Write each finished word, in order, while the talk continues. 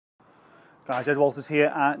Guys, Ed Walters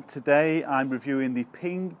here, and today I'm reviewing the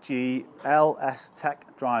Ping G LS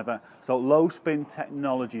Tech driver. So low spin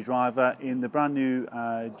technology driver in the brand new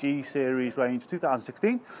G series range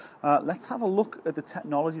 2016. Let's have a look at the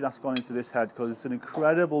technology that's gone into this head because it's an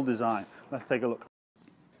incredible design. Let's take a look.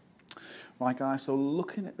 Right guys, so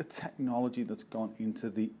looking at the technology that's gone into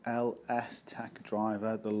the LS Tech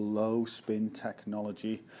driver, the low spin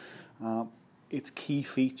technology. Its key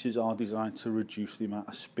features are designed to reduce the amount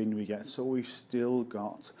of spin we get. So we've still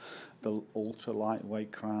got the ultra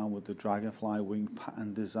lightweight crown with the dragonfly wing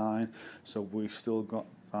pattern design. So we've still got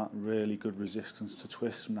that really good resistance to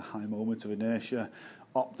twist from the high moment of inertia,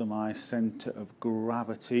 optimized center of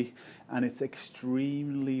gravity, and it's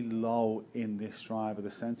extremely low in this driver.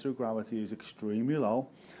 The center of gravity is extremely low,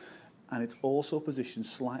 and it's also positioned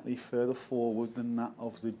slightly further forward than that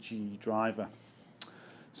of the G driver.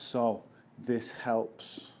 So this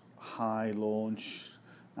helps high launch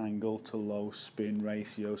angle to low spin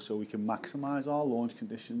ratio, so we can maximize our launch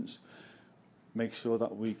conditions, make sure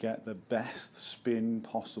that we get the best spin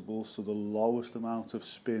possible, so the lowest amount of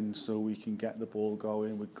spin, so we can get the ball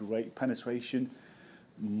going with great penetration,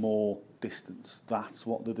 more distance. That's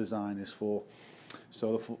what the design is for.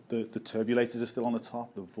 So the turbulators are still on the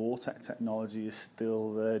top, the Vortex technology is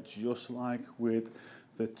still there, just like with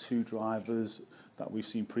the two drivers that we've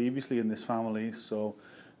seen previously in this family, so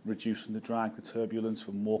reducing the drag, the turbulence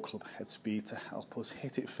for more club head speed to help us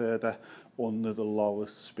hit it further under the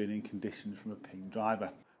lowest spinning conditions from a Ping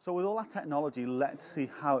driver. So with all that technology, let's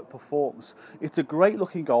see how it performs. It's a great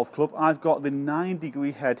looking golf club. I've got the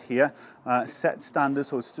 9-degree head here, set standard,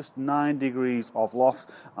 so it's just 9 degrees of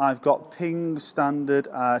loft. I've got Ping standard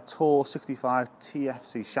Tour 65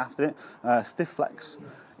 TFC shaft in it, stiff flex.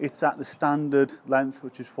 It's at the standard length,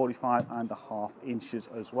 which is 45.5 inches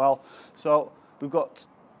as well. So we've got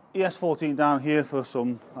ES14 down here for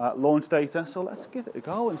some launch data. So let's give it a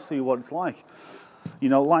go and see what it's like. You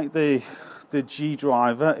know, like the G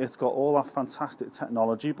driver, it's got all that fantastic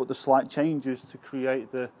technology, but the slight changes to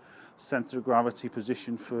create the center of gravity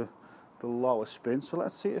position for the lower spin. So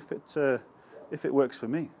let's see if it works for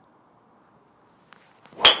me.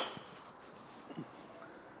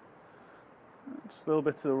 Just a little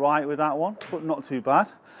bit to the right with that one, but not too bad.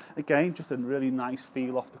 Again, just a really nice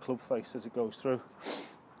feel off the club face as it goes through.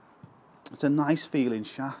 It's a nice feeling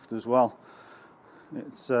shaft as well.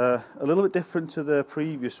 It's a little bit different to the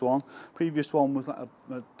previous one. Previous one was like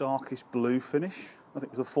a darkish blue finish. I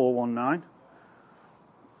think it was a 419.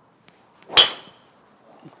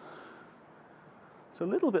 It's a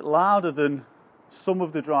little bit louder than some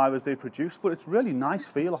of the drivers they produce, but it's really nice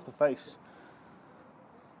feel off the face.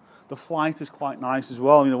 The flight is quite nice as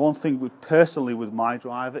well. You know, one thing personally with my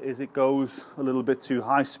driver is it goes a little bit too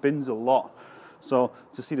high, spins a lot. So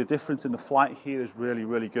to see the difference in the flight here is really,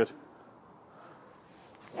 really good.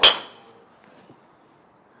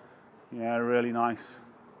 Yeah, really nice.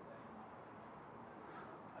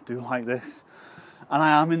 I do like this. And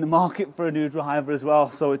I am in the market for a new driver as well.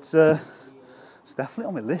 So it's definitely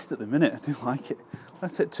on my list at the minute. I do like it.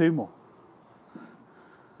 Let's hit 2 more.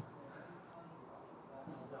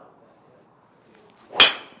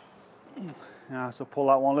 Yeah, so pull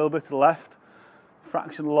that one a little bit to the left.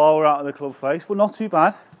 Fraction lower out of the club face, but not too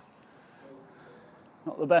bad.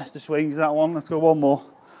 Not the best of swings, that one. Let's go one more.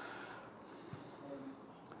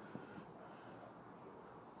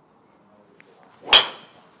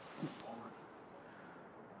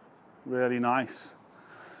 Really nice.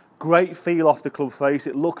 Great feel off the club face.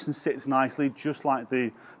 It looks and sits nicely, just like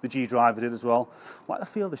the G driver did as well. Like the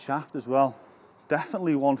feel of the shaft as well.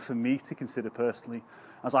 Definitely one for me to consider personally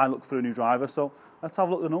as I look for a new driver. So let's have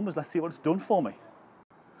a look at the numbers. Let's see what it's done for me.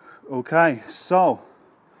 Okay, so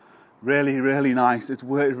really, really nice. It's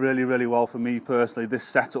worked really, really well for me personally, this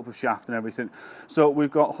setup of shaft and everything. So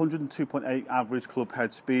we've got 102.8 average club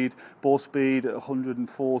head speed, ball speed at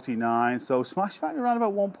 149. So smash factor around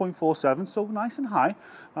about 1.47, so nice and high.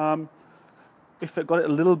 If it got it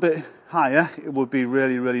a little bit higher, it would be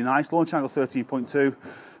really, really nice. Launch angle 13.2,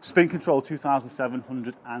 spin control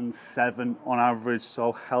 2,707 on average,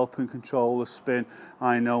 so helping control the spin.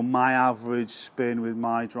 I know my average spin with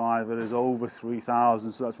my driver is over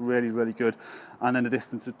 3,000, so that's really, really good. And then the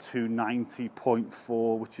distance of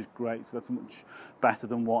 290.4, which is great. So that's much better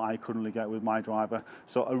than what I currently get with my driver.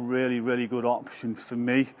 So a really, really good option for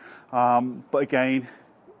me. But again,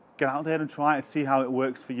 get out there and try it, see how it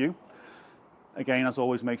works for you. Again, as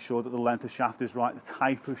always, make sure that the length of shaft is right, the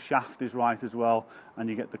type of shaft is right as well, and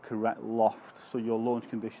you get the correct loft, so your launch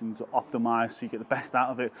conditions are optimized, so you get the best out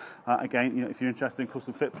of it. Again, you know, if you're interested in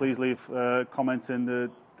custom fit, please leave a comment in the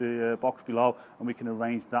the box below and we can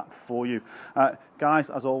arrange that for you. Guys,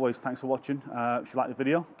 as always, thanks for watching. If you like the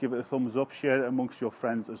video, give it a thumbs up, share it amongst your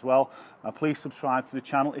friends as well. Please subscribe to the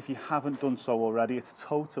channel if you haven't done so already. It's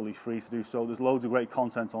totally free to do so. There's loads of great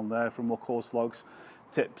content on there from more course vlogs,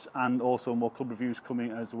 tips, and also more club reviews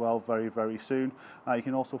coming as well very, very soon. You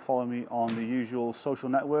can also follow me on the usual social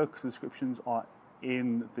networks. The descriptions are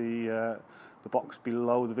in the box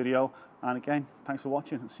below the video. And again, thanks for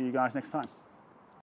watching. See you guys next time.